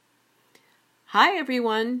Hi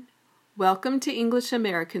everyone, welcome to English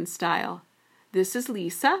American Style. This is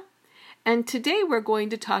Lisa, and today we're going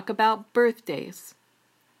to talk about birthdays.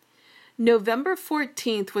 November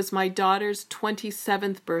 14th was my daughter's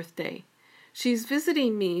 27th birthday. She's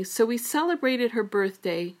visiting me, so we celebrated her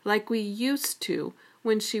birthday like we used to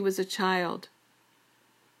when she was a child.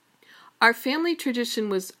 Our family tradition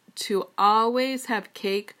was to always have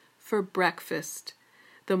cake for breakfast,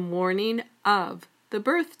 the morning of the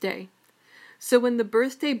birthday. So when the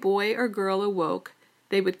birthday boy or girl awoke,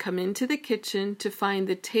 they would come into the kitchen to find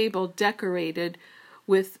the table decorated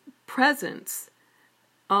with presents,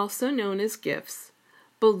 also known as gifts,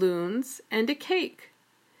 balloons, and a cake.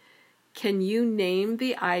 Can you name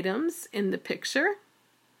the items in the picture?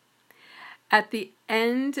 At the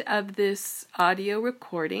end of this audio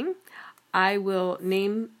recording, I will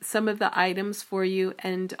name some of the items for you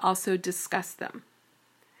and also discuss them.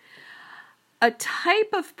 A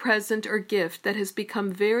type of present or gift that has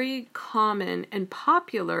become very common and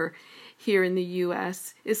popular here in the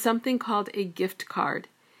U.S. is something called a gift card.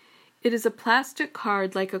 It is a plastic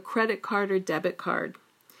card like a credit card or debit card.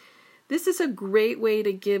 This is a great way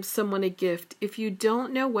to give someone a gift if you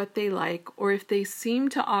don't know what they like or if they seem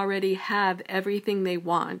to already have everything they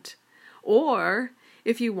want, or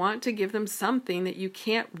if you want to give them something that you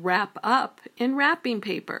can't wrap up in wrapping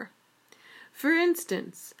paper. For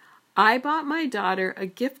instance, I bought my daughter a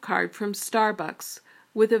gift card from Starbucks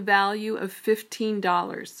with a value of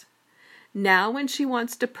 $15. Now when she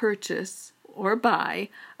wants to purchase or buy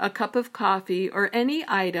a cup of coffee or any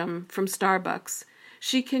item from Starbucks,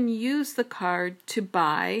 she can use the card to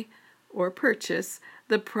buy or purchase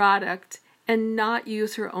the product and not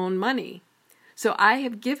use her own money. So I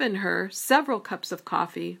have given her several cups of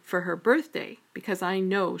coffee for her birthday because I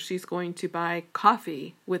know she's going to buy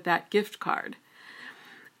coffee with that gift card.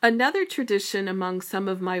 Another tradition among some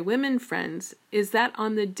of my women friends is that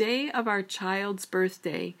on the day of our child's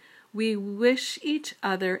birthday, we wish each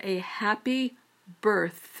other a happy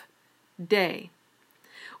birthday.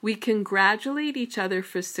 We congratulate each other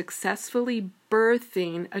for successfully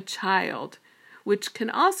birthing a child, which can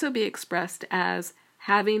also be expressed as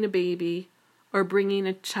having a baby or bringing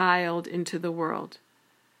a child into the world.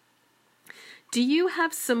 Do you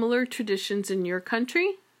have similar traditions in your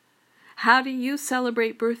country? How do you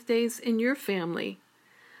celebrate birthdays in your family?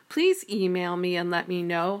 Please email me and let me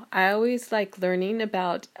know. I always like learning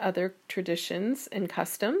about other traditions and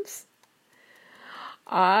customs.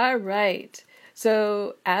 All right.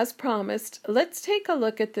 So, as promised, let's take a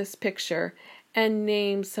look at this picture and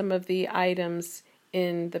name some of the items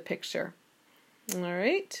in the picture. All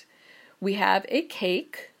right. We have a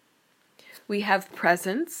cake. We have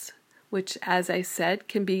presents, which, as I said,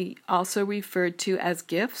 can be also referred to as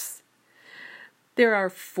gifts. There are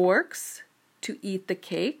forks to eat the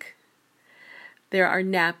cake. There are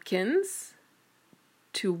napkins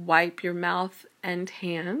to wipe your mouth and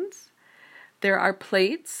hands. There are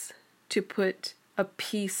plates to put a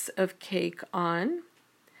piece of cake on.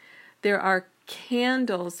 There are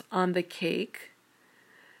candles on the cake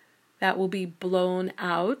that will be blown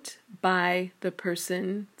out by the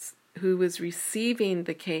person who is receiving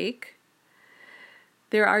the cake.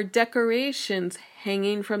 There are decorations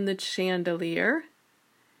hanging from the chandelier,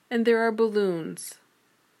 and there are balloons.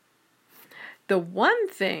 The one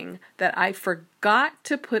thing that I forgot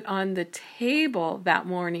to put on the table that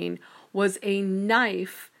morning was a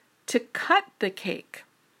knife to cut the cake.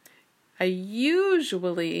 I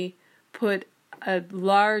usually put a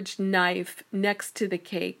large knife next to the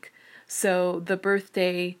cake so the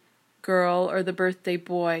birthday girl or the birthday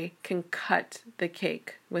boy can cut the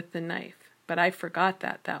cake with the knife. But I forgot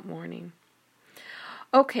that morning.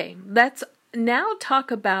 Okay, let's now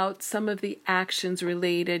talk about some of the actions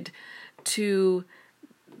related to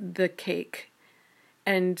the cake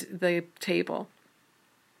and the table.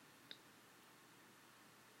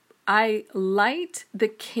 I light the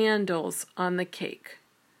candles on the cake.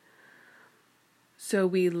 So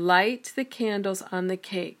we light the candles on the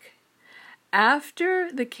cake.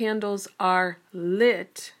 After the candles are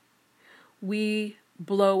lit, we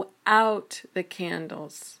blow out the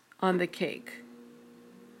candles on the cake.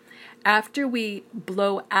 After we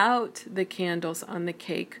blow out the candles on the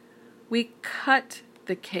cake, we cut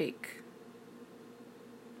the cake.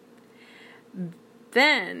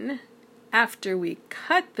 Then, after we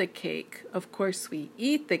cut the cake, of course we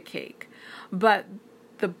eat the cake, but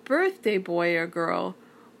the birthday boy or girl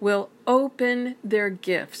will open their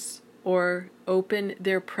gifts or open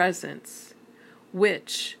their presents,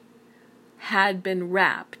 which had been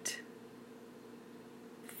wrapped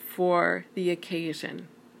for the occasion.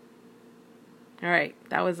 All right,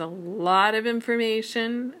 that was a lot of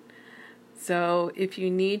information. So if you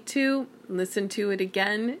need to, listen to it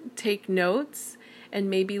again, take notes, and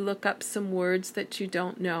maybe look up some words that you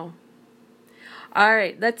don't know. All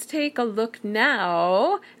right, let's take a look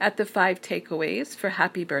now at the 5 takeaways for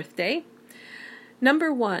happy birthday.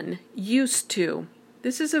 Number 1, used to.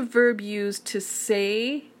 This is a verb used to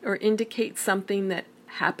say or indicate something that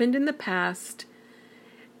happened in the past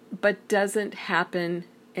but doesn't happen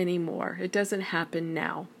anymore. It doesn't happen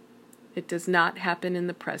now. It does not happen in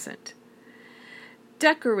the present.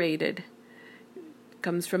 Decorated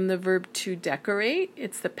comes from the verb to decorate.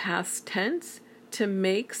 It's the past tense, to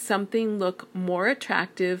make something look more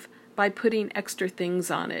attractive by putting extra things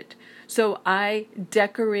on it. So I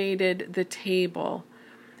decorated the table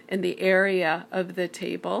and the area of the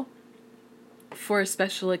table for a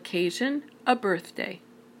special occasion, a birthday.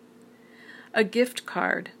 A gift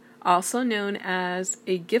card, also known as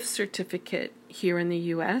a gift certificate here in the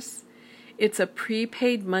U.S. It's a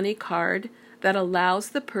prepaid money card that allows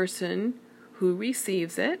the person who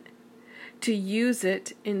receives it to use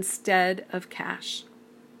it instead of cash.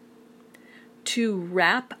 To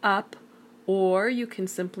wrap up, or you can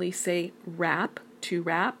simply say wrap, to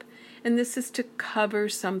wrap, and this is to cover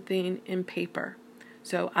something in paper.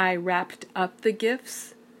 So I wrapped up the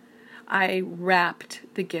gifts. I wrapped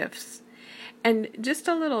the gifts. And just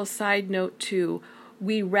a little side note too,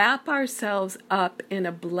 we wrap ourselves up in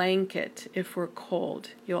a blanket if we're cold.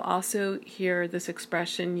 You'll also hear this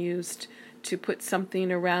expression used to put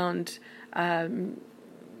something around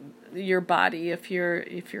your body if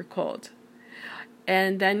you're cold.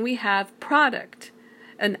 And then we have product,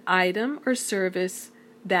 an item or service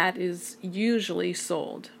that is usually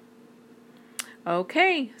sold.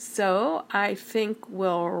 Okay, so I think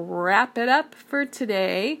we'll wrap it up for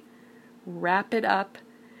today. Wrap it up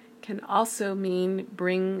can also mean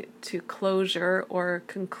bring to closure or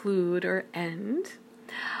conclude or end.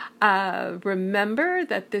 Remember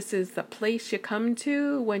that this is the place you come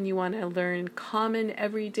to when you want to learn common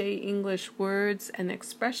everyday English words and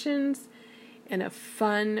expressions in a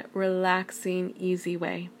fun, relaxing, easy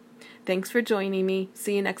way. Thanks for joining me.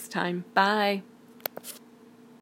 See you next time. Bye.